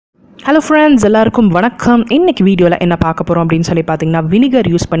Hello friends, எல்லாருக்கும் வணக்கம். இன்னைக்கு வீடியோல என்ன பார்க்க போறோம் அப்படினு சொல்லி பாத்தீங்கன்னா வினிகர்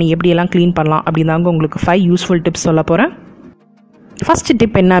யூஸ் பண்ணி எப்படி எல்லாம் க்ளீன் பண்ணலாம் அப்படிதாங்க உங்களுக்கு 5 யூஸ்ஃபுல் டிப்ஸ் சொல்ல போறேன். ஃபர்ஸ்ட்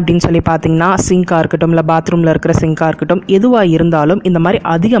டிப் என்ன அப்படின்னு சொல்லி பார்த்தீங்கன்னா சிங்காக இருக்கட்டும் இல்லை பாத்ரூமில் இருக்கிற சிங்காக இருக்கட்டும் எதுவாக இருந்தாலும் இந்த மாதிரி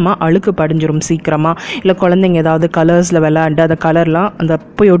அதிகமாக அழுக்கு படிஞ்சிரும் சீக்கிரமாக. இல்லை குழந்தைங்க ஏதாவது கலர்ஸில் விளையாண்டு அந்த கலர்லாம் அந்த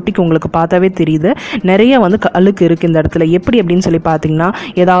போய் ஒட்டிக்கு உங்களுக்கு பார்த்தாவே தெரியுது நிறைய அழுக்கு இருக்குது இந்த இடத்துல. எப்படி அப்படின்னு சொல்லி பார்த்தீங்கன்னா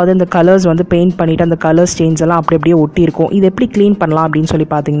ஏதாவது இந்த கலர்ஸ் பெயிண்ட் பண்ணிவிட்டு அந்த கலர்ஸ் சேஞ்ச் எல்லாம் அப்படியே ஒட்டியிருக்கும். இது எப்படி க்ளீன் பண்ணலாம் அப்படின்னு சொல்லி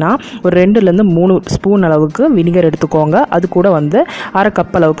பார்த்தீங்கன்னா ஒரு 2-3 ஸ்பூன் அளவுக்கு வினிகர் எடுத்துக்கோங்க. அது கூட அரை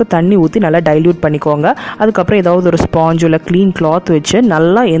கப் அளவுக்கு தண்ணி ஊற்றி நல்லா டைல்யூட் பண்ணிக்கோங்க. அதுக்கப்புறம் ஏதாவது ஒரு ஸ்பாஞ்ச் இல்லை க்ளீன் கிளாத் வச்சு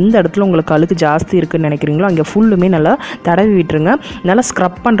நல்லா எந்த இடத்துல உங்களுக்கு அழுக்கு ஜாஸ்தி இருக்குன்னு நினைக்கிறீங்களோ அங்கே ஃபுல்லுமே நல்லா தடவி விட்டுருங்க. நல்லா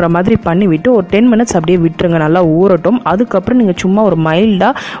ஸ்க்ரப் பண்ணுற மாதிரி பண்ணிவிட்டு ஒரு 10 மினிட்ஸ் அப்படியே விட்டுருங்க, நல்லா ஊறட்டும். அதுக்கப்புறம் நீங்கள் சும்மா ஒரு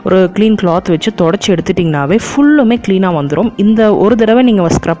மைல்டாக ஒரு க்ளீன் கிளாத் வச்சு தொடச்சி எடுத்துட்டிங்கனாவே ஃபுல்லுமே க்ளீனாக வந்துடும். இந்த ஒரு தடவை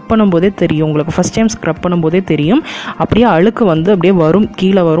நீங்கள் ஸ்க்ரப் பண்ணும்போதே தெரியும், உங்களுக்கு ஃபஸ்ட் டைம் ஸ்க்ரப் பண்ணும்போதே தெரியும் அப்படியே அழுக்கு அப்படியே வரும்,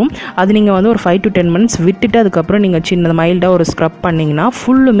 கீழே வரும். அது நீங்கள் ஒரு 5 to 10 மினிட்ஸ் விட்டுட்டு அதுக்கப்புறம் நீங்கள் சின்ன மைல்டாக ஒரு ஸ்க்ரப் பண்ணிங்கன்னா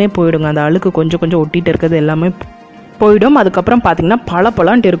ஃபுல்லுமே போயிடுங்க. அந்த அழுக்கு கொஞ்சம் கொஞ்சம் ஒட்டிகிட்டு இருக்கிறது எல்லாமே போயிடும். அதுக்கப்புறம் பார்த்தீங்கன்னா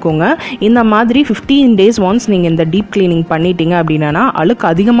பளபளன்ட்டு இருக்குங்க. இந்த மாதிரி 15 days ஒன்ஸ் நீங்கள் இந்த டீப் கிளீனிங் பண்ணிட்டீங்க அப்படின்னா அழுக்கு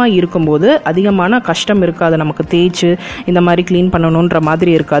அதிகமாக இருக்கும்போது அதிகமான கஷ்டம் இருக்காது, நமக்கு தேய்ச்சி இந்த மாதிரி க்ளீன் பண்ணணுன்ற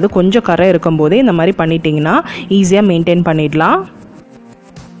மாதிரி இருக்காது. கொஞ்சம் கரை இருக்கும்போதே இந்த மாதிரி பண்ணிட்டீங்கன்னா ஈஸியாக மெயின்டைன் பண்ணிடலாம்.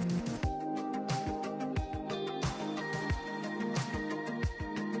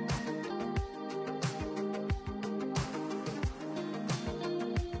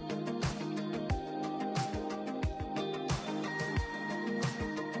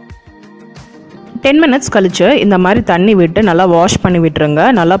 டென் மினிட்ஸ் கழிச்சு இந்த மாதிரி தண்ணி விட்டு நல்லா வாஷ் பண்ணி விட்டுருங்க,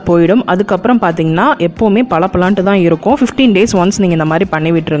 நல்லா போயிடும். அதுக்கப்புறம் பார்த்தீங்கன்னா எப்போவுமே பளபளன்ட்டு தான் இருக்கும். 15 days ஒன்ஸ் நீங்கள் இந்த மாதிரி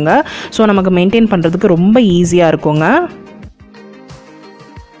பண்ணி விட்டுருங்க. ஸோ நமக்கு மெயின்டைன் பண்ணுறதுக்கு ரொம்ப ஈஸியாக இருக்குங்க.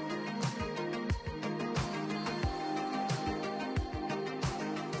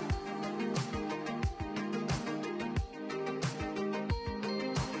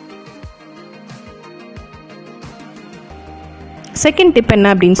 செகண்ட் டிப் என்ன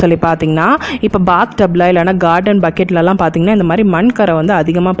அப்படின்னு சொல்லி பார்த்தீங்கன்னா இப்போ பாத் டப்பில் இல்லைனா கார்டன் பக்கெட்லலாம் பார்த்தீங்கன்னா இந்த மாதிரி மண் கரை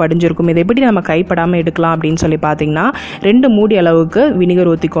அதிகமாக படிஞ்சிருக்கும். இதை எப்படி நம்ம கைப்படாமல் எடுக்கலாம் அப்படின்னு சொல்லி பார்த்தீங்கன்னா 2 மூடி அளவுக்கு வினிகர்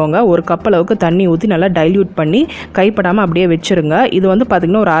ஊற்றிக்கோங்க. ஒரு கப் அளவுக்கு தண்ணி ஊற்றி நல்லா டைல்யூட் பண்ணி கைப்படாமல் அப்படியே வச்சுருங்க. இது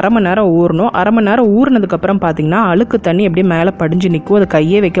பார்த்தீங்கன்னா ஒரு அரை மணி நேரம் ஊறணும். அரை மணி நேரம் ஊறினதுக்கப்புறம் பார்த்தீங்கன்னா அழுக்கு தண்ணி அப்படியே மேலே படிஞ்சு நிற்கும். அது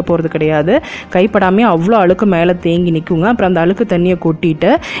கையே வைக்க போகிறது கிடையாது, கைப்படாமே அவ்வளோ அழுக்கு மேலே தேங்கி நிற்குங்க. அப்புறம் அந்த அழுக்கு தண்ணியை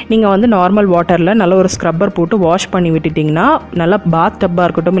கொட்டிட்டு நீங்கள் நார்மல் வாட்டரில் நல்ல ஒரு ஸ்க்ரப்பர் போட்டு வாஷ் பண்ணி விட்டுட்டிங்கன்னா நல்லா பாத் டப்பாக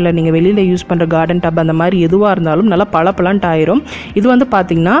இருக்கட்டும் இல்லை நீங்கள் வெளியில் யூஸ் பண்ணுற கார்டன் டப் அந்த மாதிரி எதுவாக இருந்தாலும் நல்லா பளபளன்ட்டு ஆயிரும். இது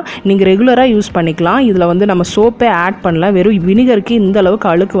பார்த்தீங்கன்னா நீங்கள் ரெகுலராக யூஸ் பண்ணிக்கலாம். இதில் நம்ம சோப்பே ஆட் பண்ணலாம். வெறும் வினிகருக்கு இந்த அளவுக்கு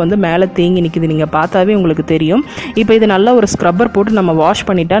அழுக்கு மேலே தேங்கி நிற்கிது, நீங்கள் பார்த்தாவே உங்களுக்கு தெரியும். இப்போ இது நல்லா ஒரு ஸ்க்ரப்பர் போட்டு நம்ம வாஷ்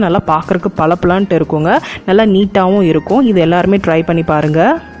பண்ணிட்டா நல்லா பார்க்குறதுக்கு பளபளன்ட்டு இருக்குங்க, நல்லா நீட்டாகவும் இருக்கும். இது எல்லாருமே ட்ரை பண்ணி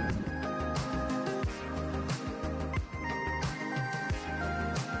பாருங்கள்.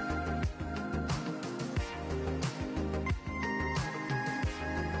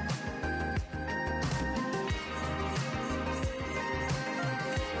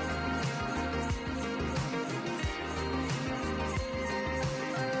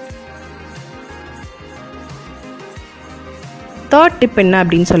 தேர்ட் டிப் என்ன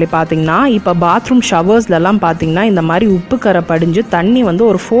அப்படின்னு சொல்லி பார்த்தீங்கன்னா இப்போ பாத்ரூம் ஷவர்ஸ்லலாம் பார்த்தீங்கன்னா இந்த மாதிரி உப்பு கரை படிஞ்சு தண்ணி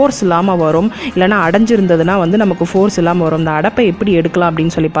ஒரு ஃபோர்ஸ் இல்லாமல் வரும், இல்லைனா அடைஞ்சிருந்ததுன்னா நமக்கு ஃபோர்ஸ் இல்லாமல் வரும். இந்த அடைப்பை எப்படி எடுக்கலாம்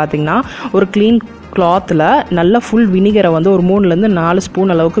அப்படின்னு சொல்லி பார்த்தீங்கன்னா ஒரு க்ளீன் கிளாத்தில் நல்லா ஃபுல் வினிகரை ஒரு 3-4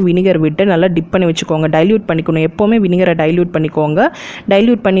 ஸ்பூன் அளவுக்கு வினிகர் விட்டு நல்லா டிப் பண்ணி வச்சுக்கோங்க. டைல்யூட் பண்ணிக்கணும், எப்போவுமே வினிகரை டைல்யூட் பண்ணிக்கோங்க.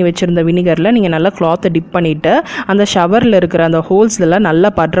 டைல்யூட் பண்ணி வச்சுருந்த வினிகரில் நீங்கள் நல்லா கிளாத்தை டிப் பண்ணிவிட்டு அந்த ஷவரில் இருக்கிற அந்த ஹோல்ஸ்லாம்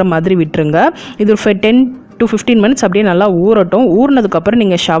நல்லா படுற மாதிரி விட்டுருங்க. இது 10 to 15 மினிட்ஸ் அப்படியே நல்லா ஊறட்டும். ஊறினதுக்கப்புறம்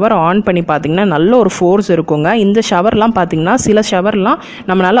நீங்கள் ஷவர் ஆன் பண்ணி பார்த்தீங்கன்னா நல்ல ஒரு ஃபோர்ஸ் இருக்குங்க. இந்த ஷவர்லாம் பார்த்தீங்கன்னா சில ஷவர்லாம்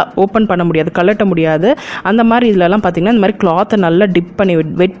நம்மளால் ஓப்பன் பண்ண முடியாது, கழட்ட முடியாது. அந்த மாதிரி இதிலலாம் பார்த்தீங்கன்னா இந்த மாதிரி கிளாத்தை நல்லா டிப் பண்ணி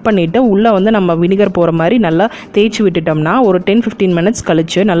வெட் பண்ணிவிட்டு உள்ளே நம்ம வினிகர் போகிற மாதிரி நல்லா தேய்ச்சி விட்டுட்டோம்னா ஒரு 10-15 மினிட்ஸ்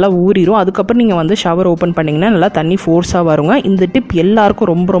கழிச்சு நல்லா ஊறிடும். அதுக்கப்புறம் நீங்கள் ஷவர் ஓப்பன் பண்ணிங்கன்னா நல்லா தண்ணி ஃபோர்ஸாக வருங்க. இந்த டிப்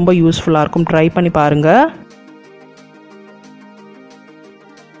எல்லாருக்கும் ரொம்ப ரொம்ப யூஸ்ஃபுல்லாக இருக்கும், ட்ரை பண்ணி பாருங்கள்.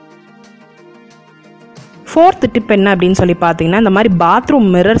 ஃபோர்த் டிப் என்ன அப்படின்னு சொல்லி பார்த்தீங்கன்னா இந்த மாதிரி பாத்ரூம்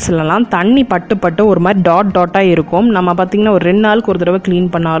மிரர்ஸ்லாம் தண்ணி பட்டு ஒரு மாதிரி டாட்டாக இருக்கும். நம்ம பார்த்தீங்கன்னா ஒரு 2 நாளுக்கு ஒரு தடவை க்ளீன்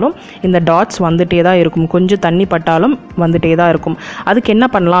பண்ணாலும் இந்த டாட்ஸ் வந்துட்டே தான் இருக்கும், கொஞ்சம் தண்ணி பட்டாலும் வந்துட்டே தான் இருக்கும். அதுக்கு என்ன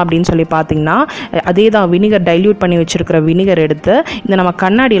பண்ணலாம் அப்படின்னு சொல்லி பார்த்தீங்கன்னா அதே தான் வினிகர் டைல்யூட் பண்ணி வச்சுருக்கிற வினிகர் எடுத்து இந்த நம்ம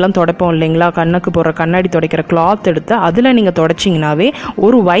கண்ணாடியெல்லாம் துடைப்போம் இல்லைங்களா, கண்ணுக்கு போடுற கண்ணாடி துடைக்கிற கிளாத் எடுத்து அதில் நீங்கள் துடைச்சிங்கனாவே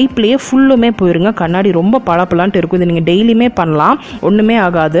ஒரு வைப்லேயே ஃபுல்லுமே போயிருங்க. கண்ணாடி ரொம்ப பளபளன்ட்டு இருக்கும். இது நீங்கள் டெய்லியுமே பண்ணலாம், ஒன்றுமே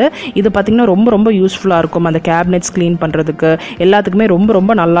ஆகாது. இது பார்த்திங்கன்னா ரொம்ப ரொம்ப யூஸ்ஃபுல்லாக இருக்கும். இருக்கும், அந்த கேபினெட்ஸ் க்ளீன் பண்ணுறதுக்கு எல்லாத்துக்குமே ரொம்ப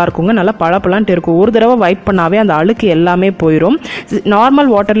ரொம்ப நல்லா இருக்குங்க. நல்லா பளபளன்ட்டு இருக்கும். ஒரு தடவை வைப் பண்ணாவே அந்த அழுக்கு எல்லாமே போயிடும். நார்மல்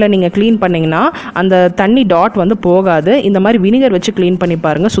வாட்டரில் நீங்கள் க்ளீன் பண்ணிங்கன்னா அந்த தண்ணி டாட் வந்து போகாது. இந்த மாதிரி வினிகர் வச்சு க்ளீன் பண்ணி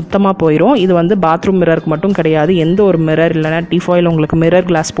பாருங்கள், சுத்தமாக போயிடும். இது வந்து பாத்ரூம் மிரருக்கு மட்டும் கிடையாது, எந்த ஒரு மிரர் இல்லைனா டிஃபாயில் உங்களுக்கு மிரர்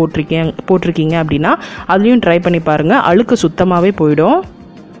கிளாஸ் போட்டிருக்கீங்க அப்படின்னா அதுலேயும் ட்ரை பண்ணி பாருங்கள், அழுக்கு சுத்தமாகவே போயிடும்.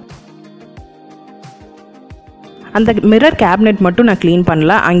 அந்த மிரர் கேபினெட் மட்டும் நான் க்ளீன்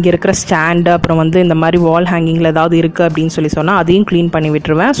பண்ணல, அங்கே இருக்கிற ஸ்டாண்டு அப்புறம் வந்து இந்த மாதிரி வால் ஹேங்கிங்கில் ஏதாவது இருக்குது அப்படின்னு சொன்னால் அதையும் க்ளீன் பண்ணி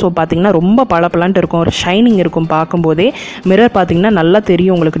விட்டுருவேன். ஸோ பார்த்திங்கன்னா ரொம்ப பளபளன்ட்டு இருக்கும், ஒரு ஷைனிங் இருக்கும். பார்க்கும்போதே மிரர் பார்த்திங்கன்னா நல்லா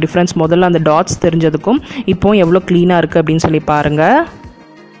தெரியும் உங்களுக்கு டிஃப்ரென்ஸ். முதல்ல அந்த டாட்ஸ் தெரிஞ்சதுக்கும் இப்போவும் எவ்வளோ க்ளீனாக இருக்குது அப்படின்னு சொல்லி பாருங்கள்.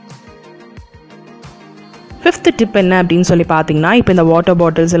 ஃபிஃப்த் டிப் என்ன அப்படின்னு சொல்லி பார்த்தீங்கன்னா, இப்போ இந்த வாட்டர்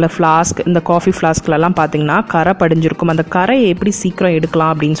பாட்டில்ஸ் இல்லை ஃப்ளாஸ்க், இந்த காஃபி ஃப்ளாஸ்க்லலாம் பார்த்தீங்கன்னா கரை படிஞ்சிருக்கும். அந்த கரையை எப்படி சீக்கிரம்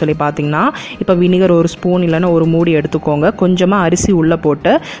எடுக்கலாம் அப்படின்னு சொல்லி பார்த்தீங்கன்னா, இப்போ வினிகர் ஒரு ஸ்பூன் இல்லைன்னா ஒரு மூடி எடுத்துக்கோங்க. கொஞ்சமாக அரிசி உள்ளே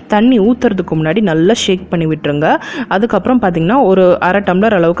போட்டு தண்ணி ஊற்றுறதுக்கு முன்னாடி நல்லா ஷேக் பண்ணி விட்டுருங்க. அதுக்கப்புறம் பார்த்தீங்கன்னா ஒரு அரை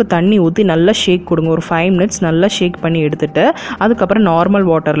டம்ளர் அளவுக்கு தண்ணி ஊற்றி நல்லா ஷேக் கொடுங்க. ஒரு 5 மினிட்ஸ் நல்லா ஷேக் பண்ணி எடுத்துட்டு அதுக்கப்புறம் நார்மல்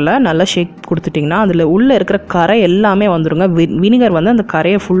வாட்டரில் நல்லா ஷேக் கொடுத்துட்டிங்கன்னா அதில் உள்ளே இருக்கிற கரை எல்லாமே வந்துடுங்க. வினிகர் வந்து அந்த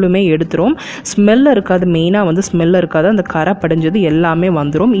கரையை ஃபுல்லுமே எடுத்துரும். ஸ்மெல் இருக்காது, மெயினாக வந்து ஸ்மெல் இருக்காது, அந்த கரை படிஞ்சது எல்லாமே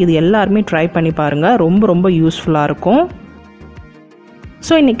வந்துடும். இது எல்லாருமே ட்ரை பண்ணி பாருங்கள், ரொம்ப ரொம்ப யூஸ்ஃபுல்லாக இருக்கும்.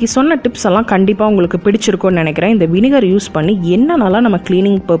 ஸோ இன்றைக்கி சொன்ன டிப்ஸ் எல்லாம் கண்டிப்பாக உங்களுக்கு பிடிச்சிருக்கும்னு நினைக்கிறேன். இந்த வினிகர் யூஸ் பண்ணி என்னென்னலாம் நம்ம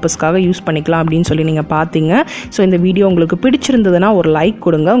க்ளீனிங் பர்பஸ்க்காக யூஸ் பண்ணிக்கலாம் அப்படின்னு சொல்லி நீங்கள் பார்த்தீங்க. ஸோ இந்த வீடியோ உங்களுக்கு பிடிச்சிருந்ததுன்னா ஒரு லைக்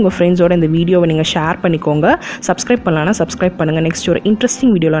கொடுங்க, உங்கள் ஃப்ரெண்ட்ஸோட இந்த வீடியோவை நீங்கள் ஷேர் பண்ணிக்கோங்க. சப்ஸ்கிரைப் பண்ணலான்னா சப்ஸ்கிரைப் பண்ணுங்கள். நெக்ஸ்ட் ஒரு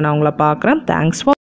இன்ட்ரெஸ்டிங் வீடியோவில் நான் உங்களை பார்க்குறேன். Thanks for